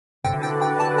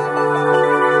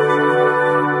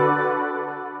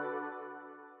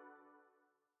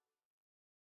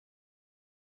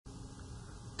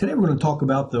Today we're going to talk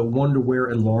about the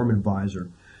Wonderware Alarm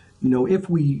Advisor. You know, if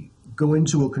we go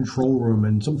into a control room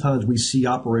and sometimes we see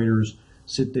operators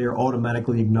sit there,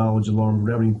 automatically acknowledge alarms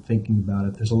without even thinking about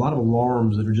it. There's a lot of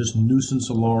alarms that are just nuisance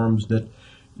alarms that,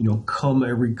 you know, come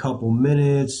every couple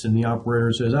minutes, and the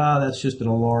operator says, that's just an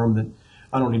alarm that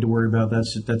I don't need to worry about.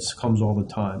 That comes all the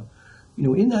time. You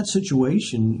know, in that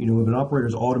situation, you know, if an operator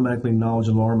is automatically acknowledge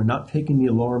alarm and not taking the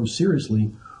alarm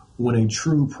seriously, when a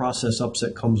true process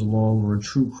upset comes along or a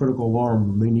true critical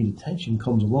alarm where they need attention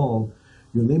comes along,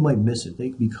 you know, they might miss it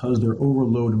because they're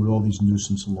overloaded with all these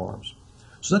nuisance alarms.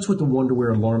 So that's what the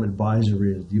Wonderware Alarm Advisor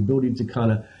is, the ability to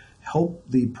kind of help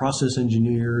the process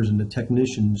engineers and the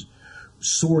technicians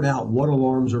sort out what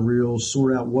alarms are real,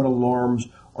 sort out what alarms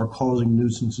are causing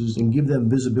nuisances, and give them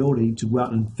visibility to go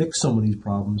out and fix some of these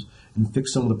problems and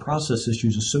fix some of the process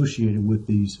issues associated with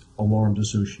these alarms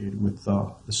associated with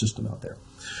the system out there.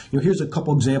 You know, here's a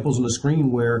couple examples on the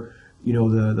screen where, you know,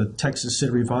 the Texas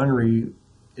City Refinery,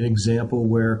 an example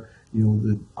where, you know,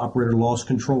 the operator lost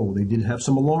control. They did have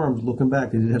some alarms. Looking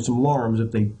back, they did have some alarms.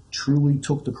 If they truly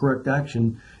took the correct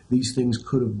action, these things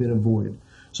could have been avoided.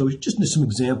 So it's just some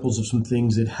examples of some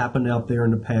things that happened out there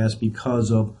in the past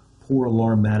because of poor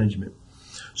alarm management.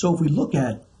 So if we look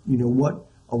at, you know, what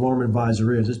Alarm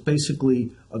Advisor is, it's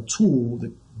basically a tool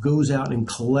that goes out and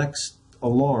collects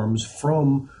alarms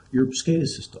from your SCADA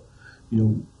system. You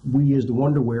know, we as the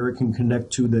Wonderware can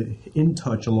connect to the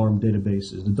InTouch alarm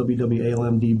databases, the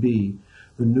WWALMDB,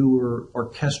 the newer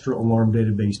Orchestra alarm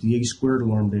database, the A²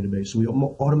 alarm database. So we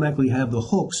automatically have the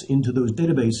hooks into those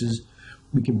databases.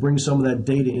 We can bring some of that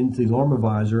data into the Alarm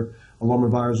Advisor. Alarm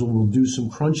Advisor will do some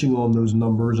crunching on those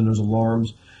numbers and those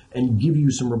alarms and give you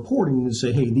some reporting and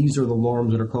say, hey, these are the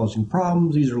alarms that are causing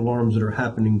problems. These are alarms that are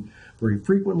happening very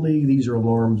frequently. These are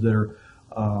alarms that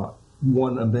are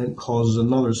one event causes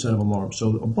another set of alarms.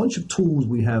 So a bunch of tools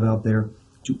we have out there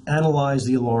to analyze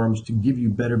the alarms to give you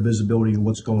better visibility of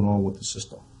what's going on with the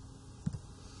system.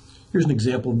 Here's an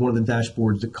example of one of the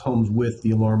dashboards that comes with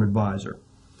the Alarm Advisor.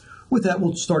 With that,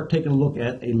 we'll start taking a look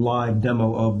at a live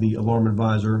demo of the Alarm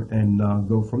Advisor and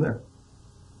go from there.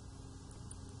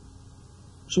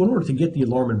 So in order to get the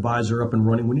Alarm Advisor up and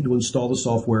running, we need to install the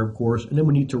software, of course, and then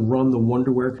we need to run the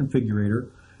Wonderware configurator,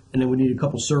 and then we need a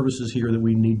couple services here that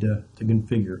we need to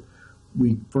configure.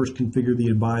 We first configure the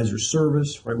Advisor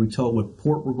service, right? We tell it what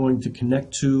port we're going to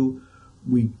connect to.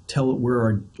 We tell it where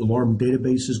our alarm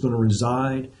database is going to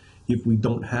reside. If we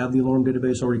don't have the alarm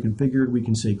database already configured, we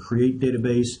can say create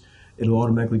database. It'll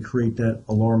automatically create that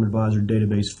Alarm Advisor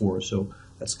database for us. So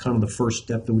that's kind of the first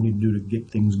step that we need to do to get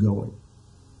things going.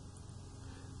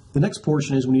 The next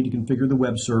portion is we need to configure the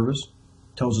web service.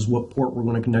 It tells us what port we're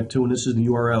going to connect to, and this is the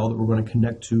URL that we're going to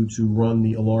connect to run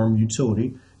the alarm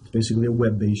utility. It's basically a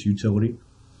web-based utility.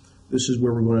 This is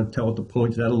where we're going to tell it to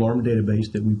point to that alarm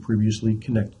database that we previously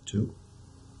connected to.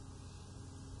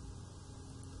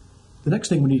 The next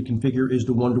thing we need to configure is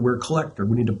the Wonderware collector.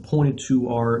 We need to point it to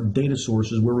our data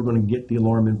sources where we're going to get the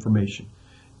alarm information.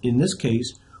 In this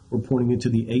case, we're pointing it to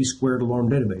the A² alarm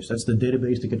database. That's the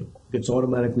database that gets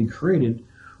automatically created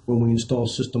when we install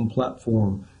System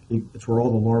Platform. It's where all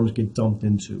the alarms get dumped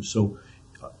into. So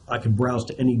I can browse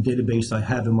to any database I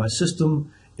have in my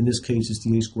system. In this case, it's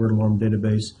the A² alarm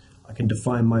database. I can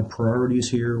define my priorities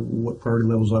here, what priority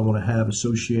levels I want to have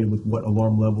associated with what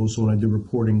alarm levels. So when I do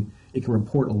reporting, it can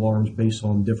report alarms based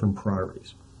on different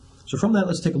priorities. So from that,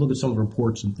 let's take a look at some of the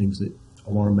reports and things that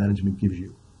alarm management gives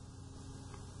you.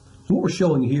 So what we're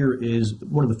showing here is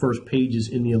one of the first pages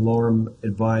in the Alarm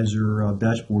Advisor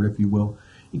dashboard, if you will.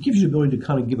 It gives you the ability to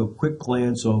kind of give a quick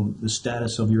glance of the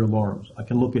status of your alarms. I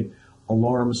can look at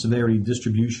alarm severity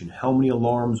distribution. How many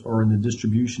alarms are in the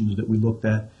distributions that we looked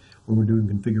at when we're doing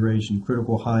configuration,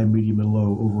 critical, high, medium, and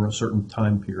low over a certain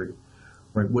time period.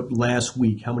 Right? What last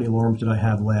week? How many alarms did I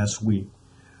have last week?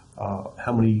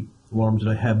 How many alarms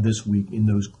did I have this week in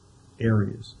those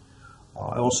areas?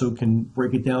 I also can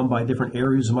break it down by different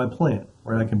areas of my plant.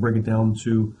 Right? I can break it down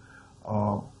to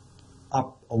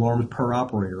alarms per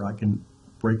operator. I can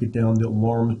break it down to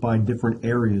alarms by different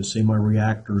areas, say my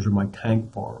reactors or my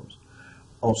tank farms.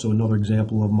 Also another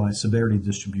example of my severity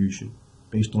distribution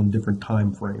based on different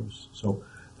time frames. So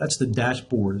that's the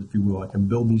dashboard, if you will. I can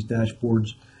build these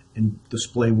dashboards and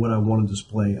display what I want to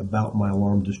display about my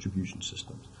alarm distribution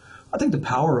systems. I think the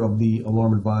power of the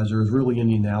Alarm Advisor is really in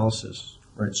the analysis,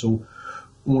 right? So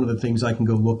one of the things I can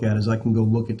go look at is I can go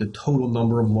look at the total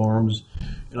number of alarms,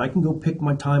 and I can go pick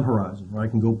my time horizon, right? I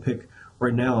can go pick,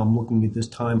 right now I'm looking at this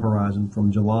time horizon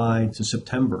from July to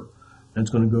September, and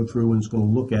it's going to go through and it's going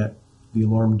to look at the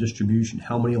alarm distribution,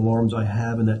 how many alarms I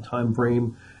have in that time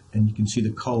frame, and you can see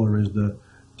the color is the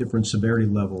different severity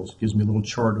levels. It gives me a little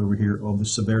chart over here of the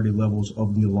severity levels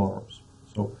of the alarms.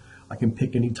 So I can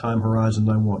pick any time horizon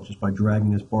I want just by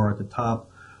dragging this bar at the top.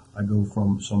 I go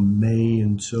from some May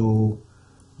until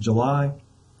July.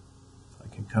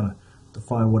 I can kind of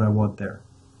define what I want there.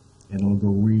 And I'll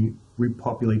go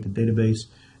repopulate the database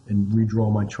and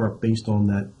redraw my chart based on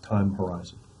that time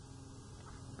horizon.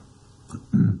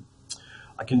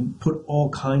 I can put all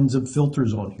kinds of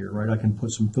filters on here, right? I can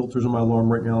put some filters on my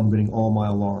alarm. Right now I'm getting all my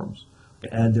alarms. I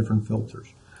can add different filters.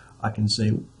 I can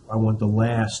say I want the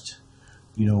last,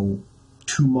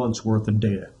 2 months worth of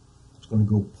data. It's going to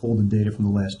go pull the data from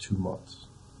the last 2 months.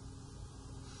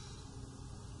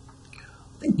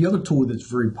 I think the other tool that's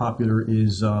very popular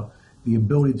is the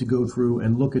ability to go through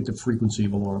and look at the frequency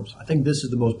of alarms. I think this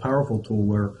is the most powerful tool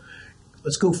where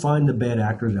let's go find the bad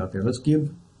actors out there. Let's go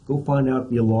find out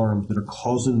the alarms that are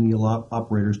causing the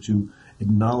operators to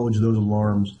acknowledge those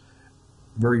alarms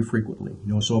very frequently.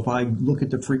 So if I look at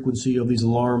the frequency of these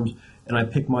alarms and I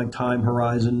pick my time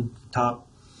horizon top,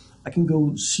 I can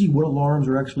go see what alarms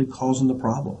are actually causing the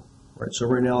problem, right? So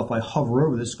right now, if I hover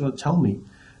over this, it's going to tell me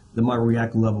that my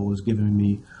react level is giving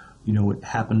me, it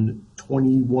happened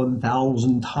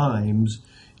 21,000 times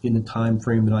in the time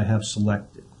frame that I have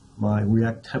selected. My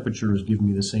react temperature is giving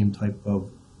me the same type of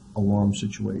alarm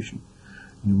situation.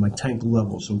 My tank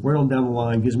level. So right on down the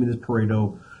line gives me this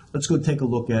Pareto. Let's go take a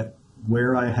look at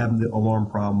where I have the alarm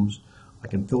problems. I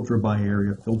can filter it by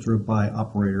area, filter it by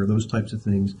operator, those types of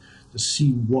things to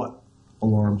see what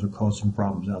alarms are causing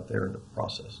problems out there in the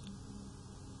process.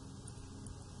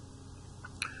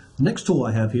 The next tool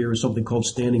I have here is something called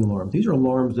standing alarm. These are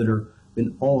alarms that are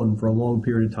been on for a long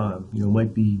period of time. It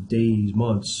might be days,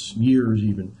 months, years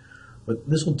even. But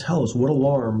this will tell us what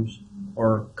alarms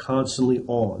are constantly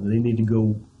on. They need to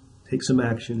go take some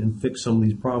action and fix some of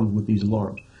these problems with these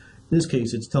alarms. In this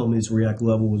case, it's telling me this react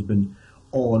level has been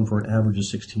on for an average of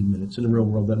 16 minutes. In the real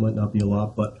world, that might not be a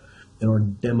lot, but in our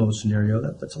demo scenario,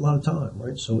 that's a lot of time,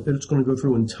 right? So it's going to go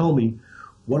through and tell me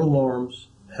what alarms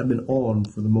have been on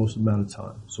for the most amount of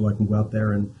time. So I can go out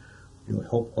there and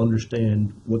help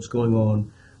understand what's going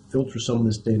on, filter some of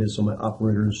this data so my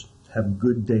operators have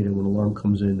good data when an alarm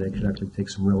comes in, they can actually take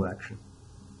some real action.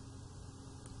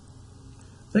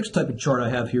 Next type of chart I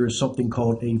have here is something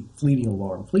called a fleeting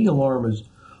alarm. Fleeting alarm is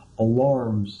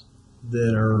alarms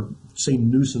that are, say,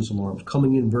 nuisance alarms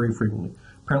coming in very frequently.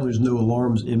 Apparently there's no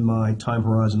alarms in my time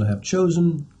horizon I have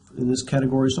chosen in this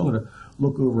category, so I'm going to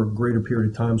look over a greater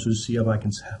period of time to see if I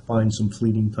can find some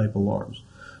fleeting type alarms.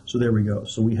 So there we go.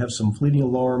 So we have some fleeting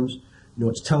alarms.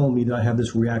 It's telling me that I have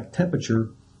this react temperature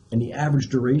and the average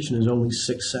duration is only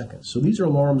 6 seconds. So these are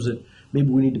alarms that maybe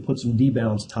we need to put some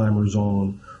debounce timers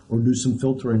on or do some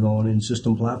filtering on in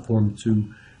system platform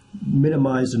to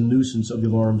minimize the nuisance of the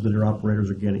alarms that our operators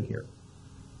are getting here.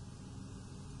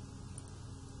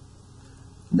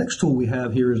 The next tool we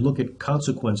have here is look at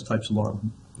consequence types of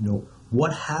alarm.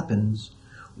 What happens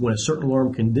when a certain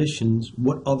alarm conditions,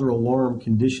 what other alarm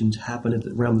conditions happen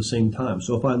around the same time.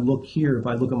 So if I look here, if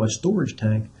I look at my storage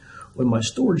tank, when my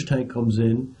storage tank comes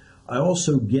in, I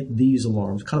also get these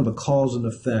alarms, kind of a cause and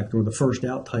effect or the first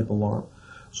out type alarm.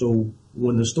 So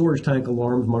when the storage tank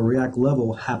alarms, my react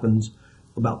level happens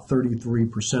about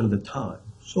 33% of the time.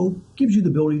 So it gives you the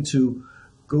ability to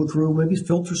go through, maybe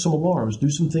filter some alarms, do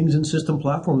some things in system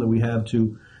platform that we have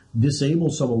to disable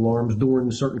some alarms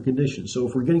during certain conditions. So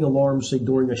if we're getting alarms, say,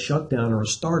 during a shutdown or a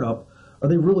startup, are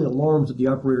they really alarms that the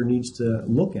operator needs to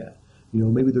look at?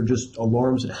 Maybe they're just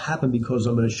alarms that happen because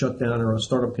I'm in a shutdown or a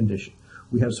startup condition.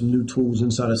 We have some new tools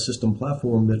inside a system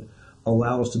platform that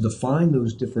allow us to define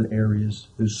those different areas,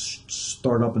 those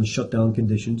startup and shutdown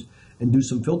conditions, and do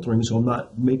some filtering so I'm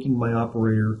not making my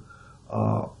operator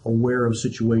aware of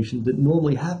situations that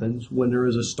normally happens when there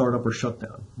is a startup or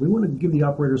shutdown. We want to give the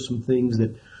operator some things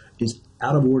that is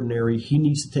out of ordinary. He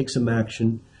needs to take some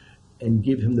action and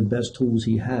give him the best tools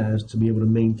he has to be able to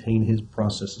maintain his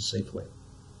processes safely.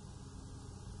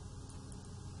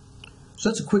 So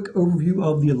that's a quick overview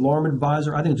of the Alarm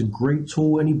Advisor. I think it's a great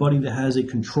tool. Anybody that has a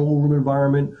control room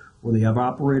environment where they have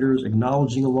operators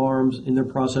acknowledging alarms in their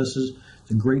processes,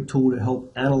 it's a great tool to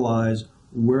help analyze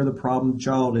where the problem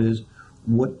child is,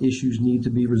 what issues need to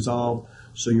be resolved,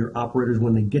 so your operators,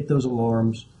 when they get those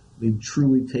alarms, they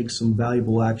truly take some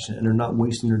valuable action and they're not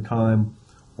wasting their time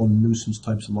on nuisance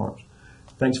types of alarms.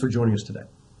 Thanks for joining us today.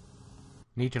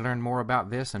 Need to learn more about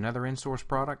this and other InSource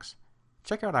products?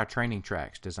 Check out our training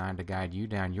tracks designed to guide you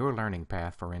down your learning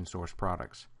path for InSource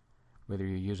products. Whether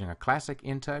you're using a classic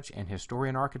InTouch and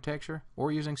Historian architecture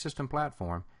or using System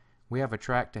Platform, we have a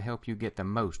track to help you get the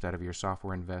most out of your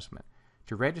software investment.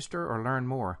 To register or learn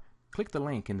more, click the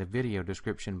link in the video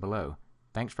description below.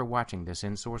 Thanks for watching this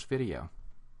in-source video.